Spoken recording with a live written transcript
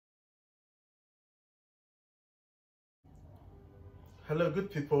Hello,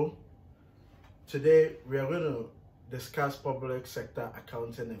 good people. Today we are going to discuss public sector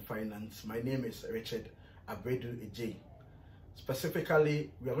accounting and finance. My name is Richard Abredu Ej.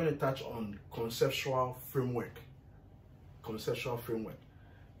 Specifically, we are going to touch on conceptual framework. Conceptual framework.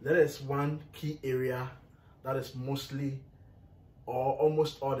 That is one key area that is mostly or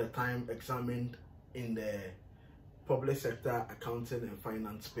almost all the time examined in the public sector accounting and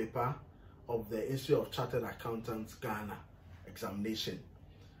finance paper of the Institute of Chartered Accountants Ghana examination.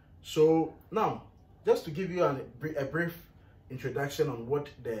 So now, just to give you a brief introduction on what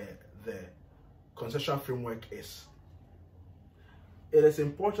the conceptual framework is, it is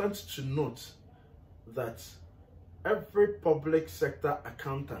important to note that every public sector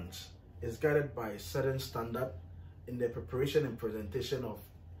accountant is guided by a certain standard in the preparation and presentation of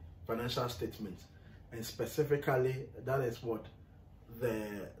financial statements, and specifically that is what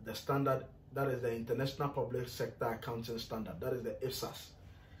the standard, that is the International Public Sector Accounting Standard, that is the IPSAS.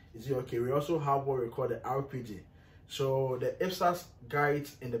 Is it okay? We also have what we call the RPG. So the IPSAS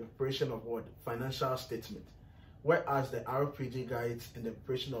guides in the preparation of what? Financial statement, whereas the RPG guides in the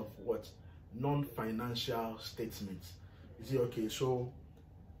preparation of what? Non-financial statements. Is it okay? So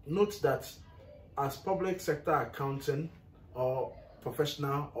note that as public sector accountant or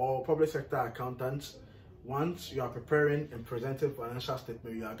professional or public sector accountants, once you are preparing and presenting financial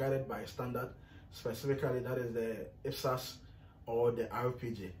statement, you are guided by a standard, specifically that is the IPSAS or the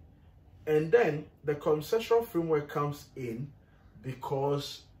RPG. And then the conceptual framework comes in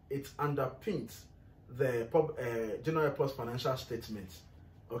because it underpins the general purpose financial statements.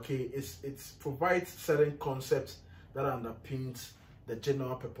 Okay, it provides certain concepts that underpins the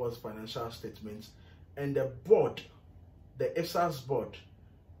general purpose financial statements, and the board, the IPSAS board,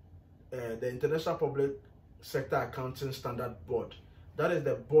 the International Public Sector Accounting Standard Board, that is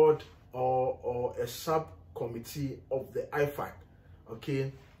the board or a subcommittee of the ICAG.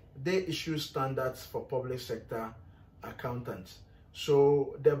 Okay, they issue standards for public sector accountants.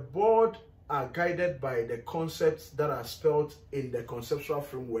 So the board are guided by the concepts that are spelled in the conceptual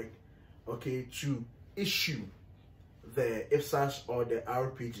framework, okay, to issue the IPSAS or the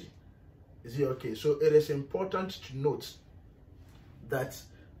RPG. Is it okay? So it is important to note that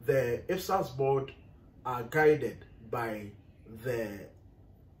the IPSAS board are guided by the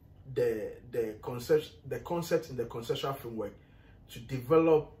concepts in the conceptual framework to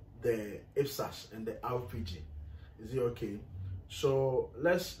develop the IPSAS and the RPG. Is it okay? So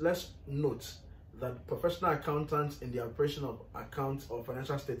let's note that professional accountants in the operation of accounts or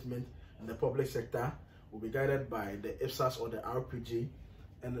financial statement in the public sector will be guided by the IPSAS or the RPG,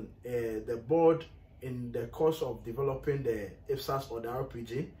 and the board, in the course of developing the IPSAS or the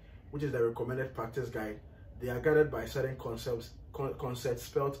RPG, which is the recommended practice guide, they are guided by certain concepts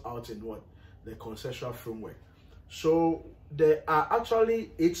spelled out in what? The conceptual framework. So there are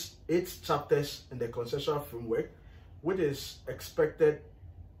actually eight chapters in the conceptual framework, which is expected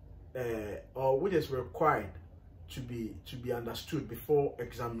or which is required to be understood before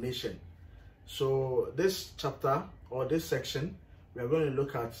examination. So this chapter or this section, we are going to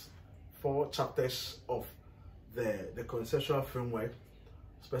look at 4 chapters of the conceptual framework.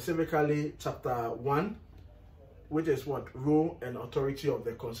 Specifically, chapter 1, which is what? Role and authority of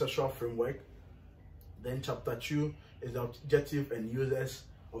the conceptual framework. Then chapter 2 is the objective and uses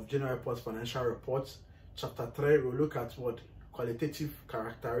of general reports, financial reports. Chapter 3 will look at what? Qualitative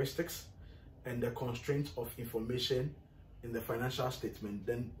characteristics and the constraints of information in the financial statement.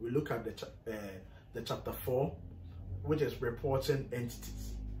 Then we look at the chapter 4, which is reporting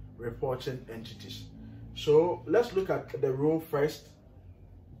entities. Reporting entities. So let's look at the role first.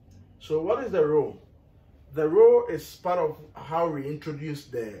 So what is the role? The role is part of how we introduce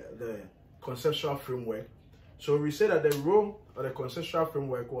the conceptual framework. So we say that the role of the conceptual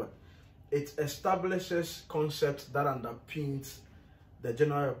framework, what? It establishes concepts that underpins the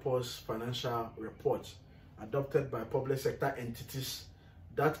general purpose financial report adopted by public sector entities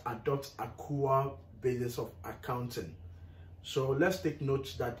that adopt accrual basis of accounting. So let's take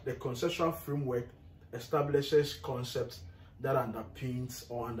note that the conceptual framework establishes concepts that underpins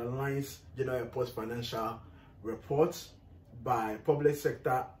or underlines general purpose financial reports by public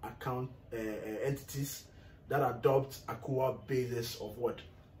sector entities that adopt accrual basis of what?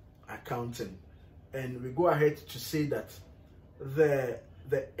 Accounting. And we go ahead to say that the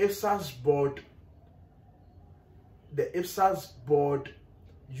IPSAS board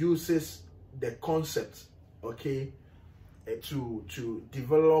uses the concept, okay, to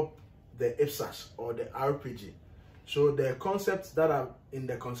develop the IPSAS or the RPG. So the concepts that are in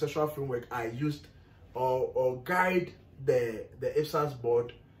the conceptual framework are used or guide the IPSAS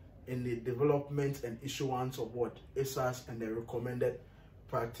board in the development and issuance of what IPSAS and the recommended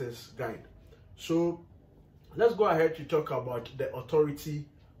practice guide. So let's go ahead to talk about the authority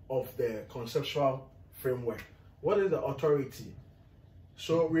of the conceptual framework. What is the authority?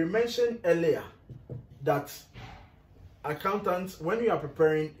 So we mentioned earlier that accountants, when you are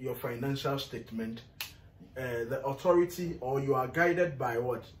preparing your financial statement, the authority, or you are guided by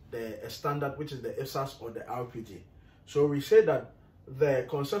what? The standard, which is the IPSAS or the RPG. So we say that the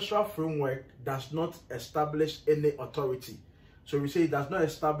conceptual framework does not establish any authority. So we say it does not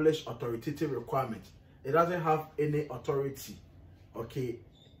establish authoritative requirements. It doesn't have any authority, okay,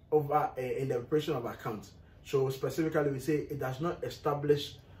 over in the preparation of accounts. So specifically, we say it does not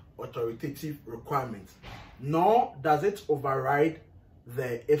establish authoritative requirements, nor does it override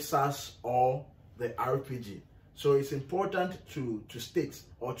the IPSAS or the RPG. So it's important to state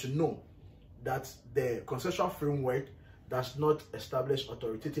or to know that the conceptual framework does not establish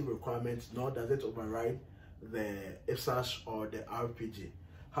authoritative requirements, nor does it override the IPSAS or the RPG.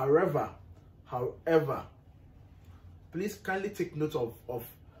 However, please kindly take note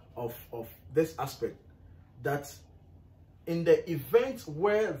of this aspect, that in the event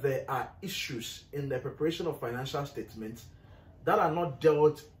where there are issues in the preparation of financial statements that are not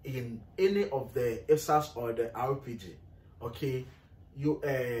dealt in any of the IPSAS or the RPG, okay,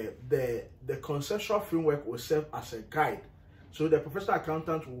 the conceptual framework will serve as a guide. So the professional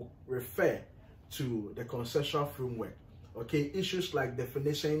accountant will refer to the conceptual framework, okay. Issues like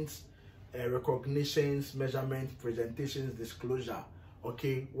definitions, recognitions, measurement, presentations, disclosure,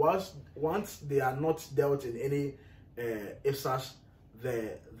 okay, once they are not dealt in any IPSAS,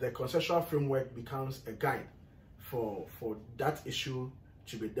 the conceptual framework becomes a guide for that issue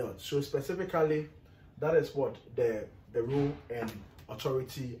to be dealt. So specifically, that is what the role and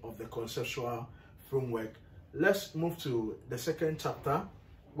authority of the conceptual framework. Let's move to the second chapter,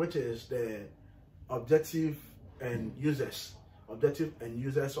 which is the objective and users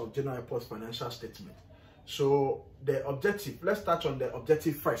of general reports financial statement. So the objective, let's touch on the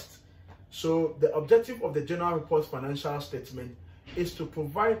objective first. So the objective of the general reports financial statement is to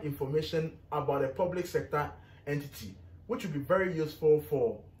provide information about a public sector entity, which will be very useful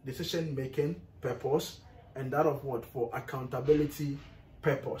for decision making purpose and that of what, for accountability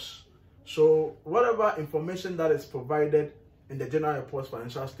purpose. So whatever information that is provided in the general reports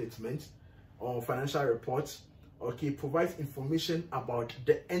financial statement or financial reports, okay, provides information about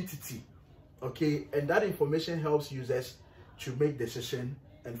the entity, okay, and that information helps users to make decisions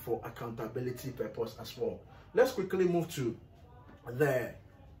and for accountability purpose as well. Let's quickly move to the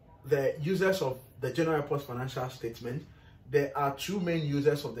users of the general reports financial statement. There are two main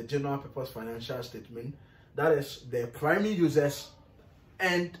users of the general purpose financial statement. That is the primary users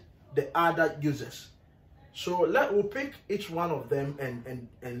and the other users. So we'll pick each one of them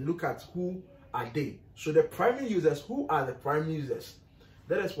and look at who are they. So the primary users, who are the primary users?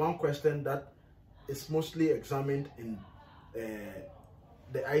 That is one question that is mostly examined in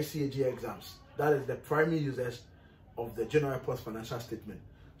the ICAG exams. That is the primary users of the general reports financial statement.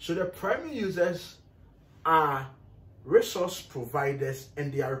 So the primary users are resource providers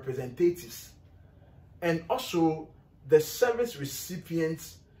and their representatives, and also the service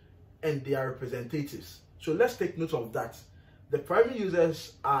recipients and their representatives. So let's take note of that. The primary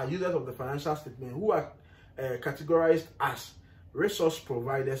users are users of the financial statement who are categorized as resource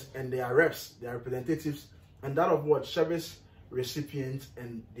providers and their reps, their representatives, and that of what, service recipients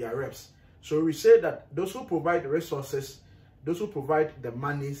and their reps. So we say that those who provide the resources, those who provide the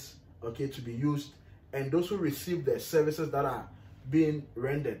monies, okay, to be used, and those who receive the services that are being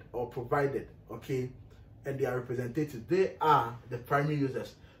rendered or provided, okay, and their representatives, they are the primary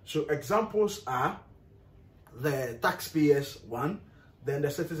users. So examples are the taxpayers, one. Then the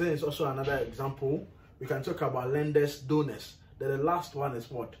citizen is also another example. We can talk about lenders, donors. Then the last one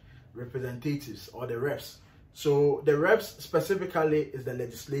is what? Representatives or the reps. So the reps specifically is the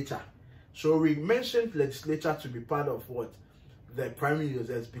legislature. So we mentioned legislature to be part of what? The primary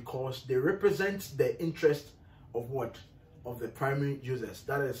users, because they represent the interest of what? Of the primary users.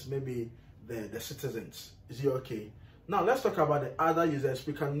 That is maybe the citizens. Is it okay? Now let's talk about the other users.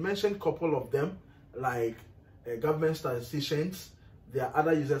 We can mention a couple of them, like government statisticians. There are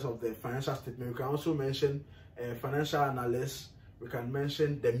other users of the financial statement. We can also mention financial analysts. We can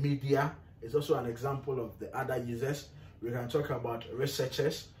mention the media. It's also an example of the other users. We can talk about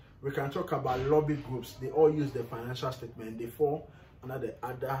researchers. We can talk about lobby groups. They all use the financial statement. They fall under the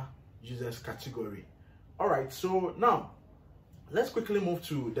other users category. All right, so now let's quickly move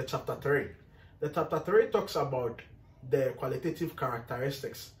to the chapter 3. The chapter 3 talks about the qualitative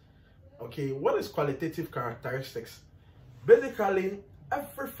characteristics. Okay, what is qualitative characteristics? Basically,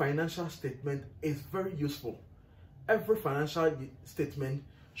 every financial statement is very useful. Every financial statement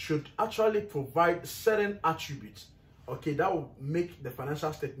should actually provide certain attributes, okay, that will make the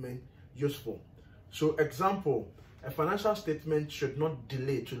financial statement useful. So example, a financial statement should not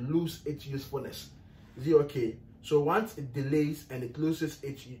delay to lose its usefulness. Is it okay? So once it delays and it loses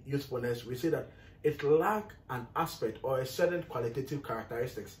its usefulness, we say that it lacks an aspect or a certain qualitative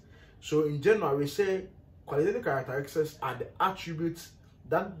characteristics. So in general, we say qualitative characteristics are the attributes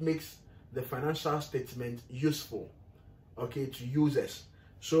that makes the financial statement useful, okay, to users.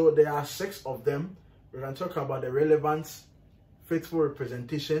 So there are 6 of them. We're going to talk about the relevance, faithful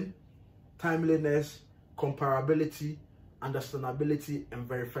representation, timeliness, comparability, understandability, and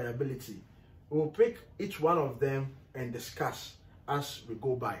verifiability. We'll pick each one of them and discuss as we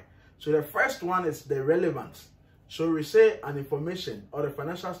go by. So the first one is the relevance. So we say an information or the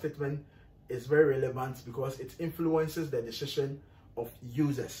financial statement is very relevant because it influences the decision of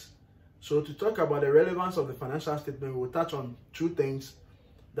users. So to talk about the relevance of the financial statement, we'll touch on 2 things.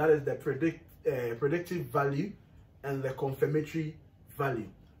 That is the predictive value and the confirmatory value.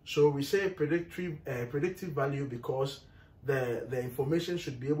 So we say predictive value because the information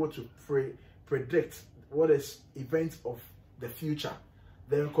should be able to predict what is events of the future.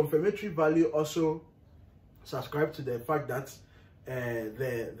 The confirmatory value also subscribe to the fact that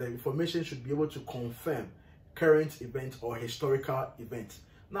the information should be able to confirm current events or historical events.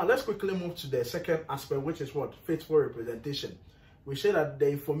 Now let's quickly move to the second aspect, which is what? Faithful representation. We say that the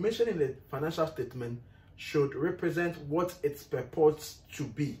information in the financial statement should represent what it's purports to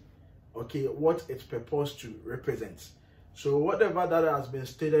be, okay, what it's purports to represent. So whatever that has been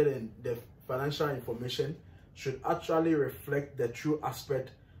stated in the financial information should actually reflect the true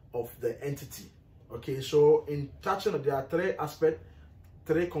aspect of the entity. Okay, so in touching on, there are 3 aspects,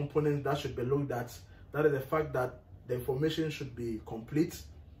 3 components that should be looked at. That is the fact that the information should be complete,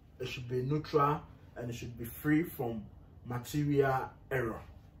 it should be neutral, and it should be free from material error.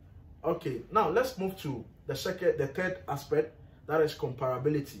 Okay, now let's move to the third aspect, that is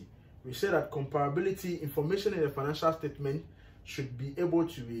comparability. We say that comparability, information in the financial statement should be able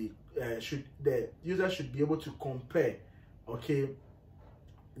to be, the user should be able to compare, okay,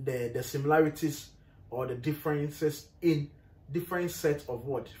 the similarities or the differences in different sets of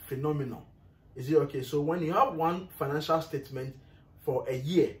what? Phenomena. Is it okay? So when you have one financial statement for a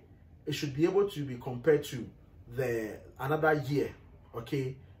year, it should be able to be compared to another year,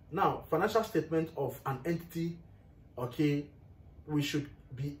 okay? Now, financial statement of an entity, okay, we should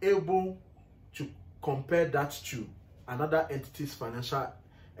be able to compare that to another entity's financial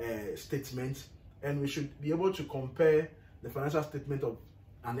statement, and we should be able to compare the financial statement of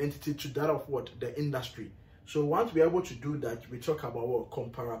an entity to that of what? The industry. So once we're able to do that, we talk about what?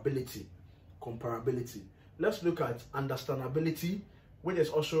 Comparability. Comparability. Let's look at understandability, which is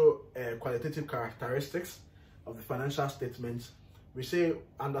also qualitative characteristics of the financial statements. We say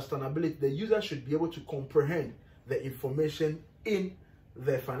understandability, the user should be able to comprehend the information in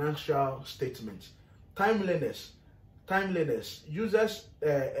the financial statement. Timeliness. Timeliness. Users,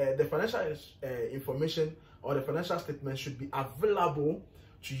 the financial information or the financial statement should be available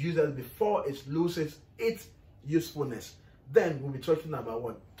to users before it loses its usefulness. Then we'll be talking about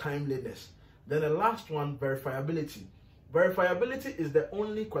what? Timeliness. Then the last one, verifiability. Verifiability is the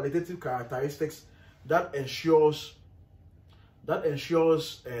only qualitative characteristics that ensures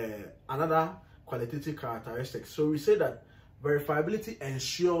another qualitative characteristic. So we say that verifiability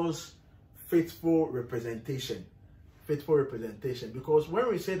ensures faithful representation. Faithful representation, because when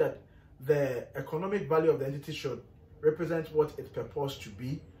we say that the economic value of the entity should represent what it purports to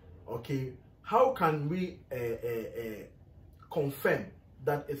be, okay, how can we confirm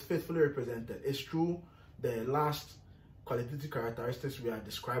that it's faithfully represented? It's through the last qualitative characteristics we are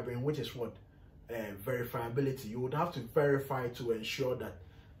describing, which is what? Verifiability. You would have to verify to ensure that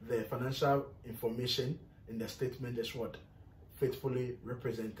the financial information in the statement is what? Faithfully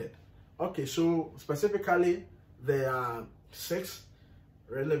represented. Okay, so specifically there are 6: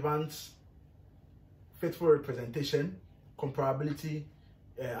 relevance, faithful representation, comparability,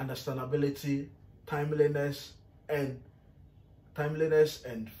 understandability, timeliness and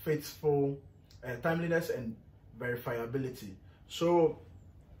verifiability. So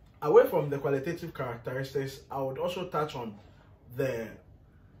away from the qualitative characteristics, I would also touch on the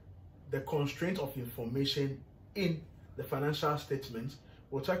constraint of information in the financial statement.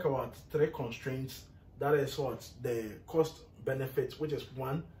 We'll talk about 3 constraints. That is what? The cost benefit, which is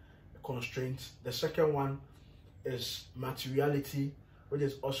one constraint. The second one is materiality, which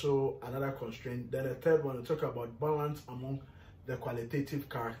is also another constraint. Then the third one, we talk about balance among the qualitative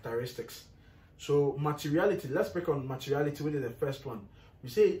characteristics. So materiality, let's pick on materiality, which is the first one. We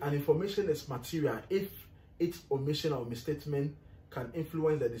say an information is material if its omission or misstatement can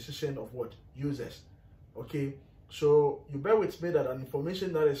influence the decision of what? Users. Okay, so you bear with me that an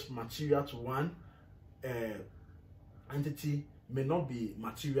information that is material to one entity may not be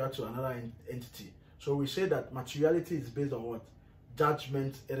material to another entity. So we say that materiality is based on what?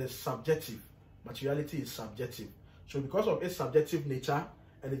 Judgment. It is subjective. Materiality is subjective. So because of its subjective nature,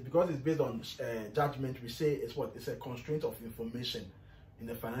 and it's because it's based on judgment, we say it's what? It's a constraint of information in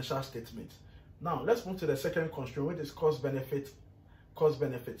the financial statement. Now let's move to the second constraint, which is cost benefit. Cost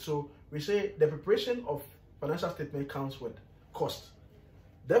benefit. So we say the preparation of financial statement counts with cost.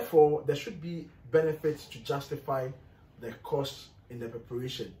 Therefore, there should be benefits to justify the cost in the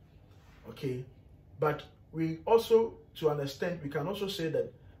preparation. Okay, but we also, to understand, we can also say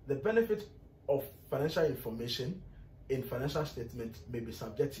that the benefit of financial information in financial statement may be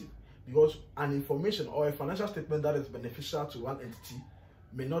subjective, because an information or a financial statement that is beneficial to one entity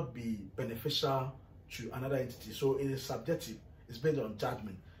may not be beneficial to another entity. So it is subjective. It's based on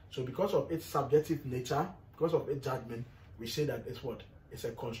judgment. So because of its subjective nature, because of its judgment, we say that it's what? It's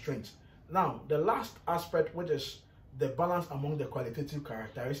a constraint. Now, the last aspect, which is the balance among the qualitative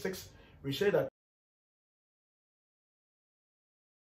characteristics, we say that